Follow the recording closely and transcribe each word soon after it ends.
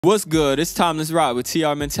What's good? It's Timeless Rock with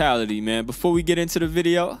TR Mentality, man. Before we get into the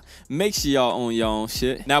video, make sure y'all own your own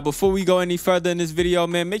shit. Now, before we go any further in this video,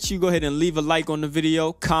 man, make sure you go ahead and leave a like on the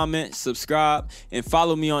video, comment, subscribe, and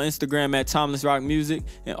follow me on Instagram at Timeless Rock Music,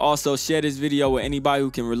 and also share this video with anybody who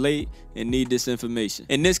can relate and need this information.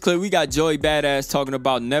 In this clip, we got Joey Badass talking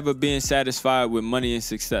about never being satisfied with money and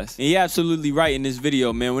success. And he absolutely right in this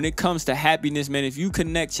video, man. When it comes to happiness, man, if you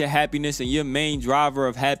connect your happiness and your main driver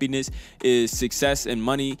of happiness is success and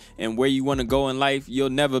money and where you want to go in life, you'll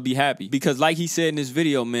never be happy. Because like he said in this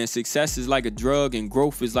video, man, success is like a drug and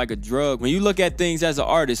growth is like a drug. When you look at things as an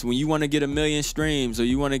artist, when you want to get 1 million streams or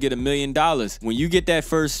you want to get $1 million, when you get that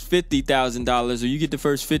first $50,000 or you get the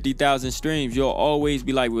first 50,000 streams, you'll always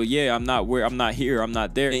be like, well, yeah, I'm not here, I'm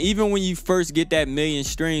not there. And even when you first get that 1 million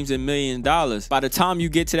streams and $1 million, by the time you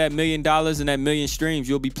get to that $1 million and that 1 million streams,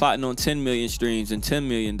 you'll be plotting on 10 million streams and $10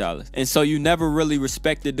 million. And so you never really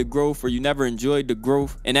respected the growth, or you never enjoyed the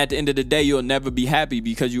growth. And at the end of the day, you'll never be happy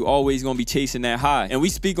because you always gonna be chasing that high. And we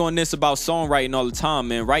speak on this about songwriting all the time,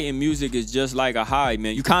 man. Writing music is just like a high,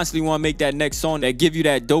 man. You constantly want to make that next song that give you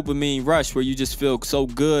that dopamine rush where you just feel so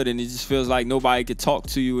good and it just feels like nobody could talk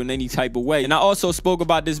to you in any type of way. And I also spoke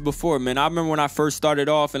about this before, man. I remember when I first started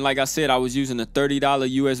off, and like I said, I was using a $30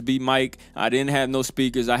 USB mic. I didn't have no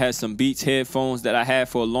speakers. I had some Beats headphones that I had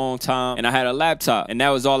for a long time, and I had a laptop, and that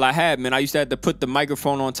was all I had, man. I used to have to put the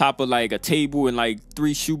microphone on top of like a table and like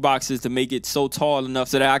 3 shoe boxes to make it so tall enough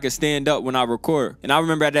so that I could stand up when I record. And I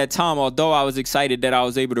remember at that time, although I was excited that I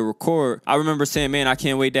was able to record, I remember saying, man, I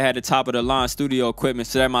can't wait to have the top of the line studio equipment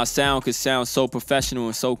so that my sound could sound so professional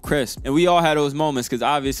and so crisp. And we all had those moments because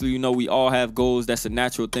obviously, you know, we all have goals. That's a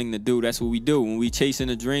natural thing to do. That's what we do. When we chasing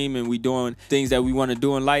a dream and we doing things that we want to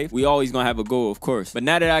do in life, we always gonna have a goal, of course. But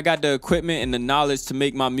now that I got the equipment and the knowledge to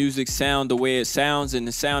make my music sound the way it sounds and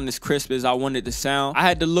the sound as crisp as I want it to sound, I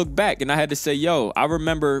had to look back and I had to say, yo, I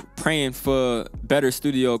remember praying for better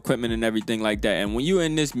studio equipment and everything like that. And when you're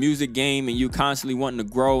in this music game and you constantly wanting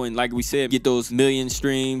to grow and, like we said, get those 1 million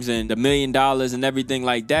streams and the $1 million and everything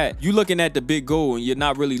like that, you looking at the big goal and you're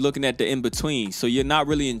not really looking at the in-between. So you're not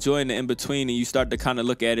really enjoying the in-between, and you start to kind of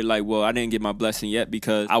look at it like, well, I didn't get my blessing yet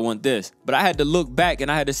because I want this. But I had to look back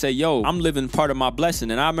and I had to say, yo, I'm living part of my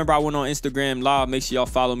blessing. And I remember I went on Instagram Live. Make sure y'all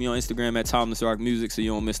follow me on Instagram at Timeless Rock Music so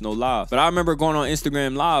you don't miss no live. But I remember going on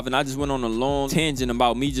Instagram Live and I just went on a long tangent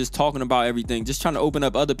about me just talking about everything, just trying to open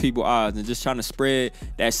up other people's eyes and just trying to spread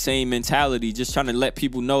that same mentality, just trying to let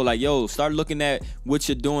people know, like, yo, start looking at what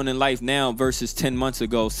you're doing in life now versus 10 months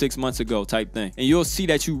ago, 6 months ago type thing. And you'll see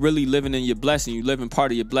that you really living in your blessing. You living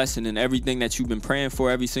part of your blessing, and everything that you've been praying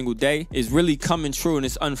for every single day is really coming true and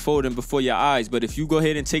it's unfolding before your eyes. But if you go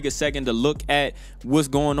ahead and take a second to look at what's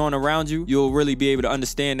going on around you, you'll really be able to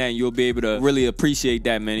understand that, and you'll be able to really appreciate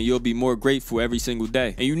that, man, and you'll be more grateful every single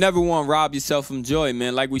day. And you never want to rob yourself from joy,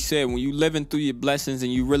 man. Like we said, when you living through your blessings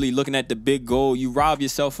and you really looking at the big goal, you rob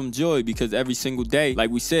yourself from joy because every single day, like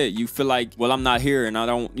we said, you feel like, well, I'm not here and I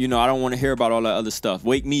don't want to hear about all that other stuff.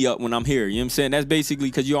 Wake me up when I'm here. You know what I'm saying? That's basically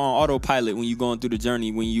because you're on autopilot when you're going through the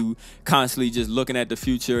journey, when you constantly just looking at the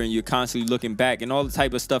future and you're constantly looking back and all the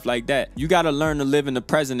type of stuff like that. You got to learn to live in the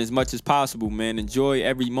present as much as possible, man. Enjoy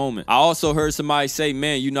every moment. I also heard somebody say,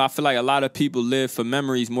 man, you know, I feel like a lot of people live for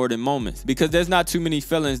memories more than moments, because there's not too many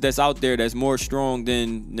feelings that's out there that's more strong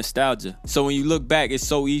than nostalgia. So when you look back, it's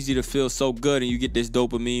so easy to feel so good and you get this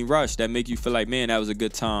dopamine rush that make you feel like, man, that was a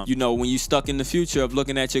good time. You know, when you stuck in the future of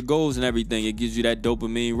looking at your goals and everything, it gives you that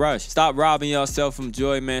dopamine rush. Stop robbing yourself from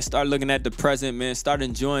joy, man. Start looking at the present, man. Start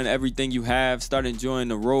enjoying everything you have. Start enjoying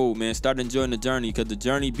the road, man. Start enjoying the journey, because the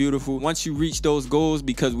journey beautiful. Once you reach those goals,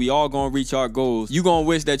 because we all gonna reach our goals, you gonna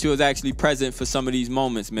wish that you was actually present for some of these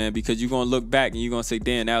moments, man, because you're gonna look back and you're gonna say,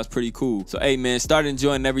 damn, that was pretty cool. So hey, man, start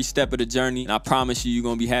enjoying every step of the journey, and I promise you're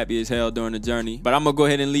gonna be happy as hell during the journey. But I'm gonna go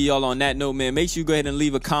ahead and leave y'all on that note, man. Make sure you go ahead and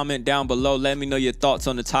leave a comment down below. Let me know your thoughts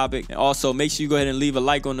on the topic, and also make sure you go ahead and leave a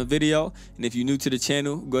like on the video. And if you're new to the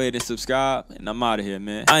channel, go ahead and subscribe, and I'm out of here,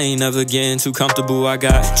 man. I ain't never getting too comfortable. I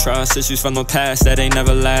got trust issues from the past that ain't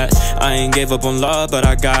never last. I ain't gave up on love, but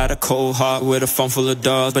I got a cold heart with a phone full of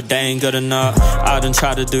dogs, but they ain't good enough. I done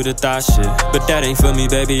tried to do the thought shit, but that ain't for me,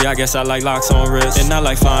 baby. I guess I like locks on wrist, and I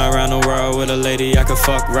like flying around the world with a lady I could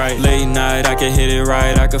fuck right. Late night, I can hit it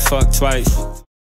right, I could fuck twice.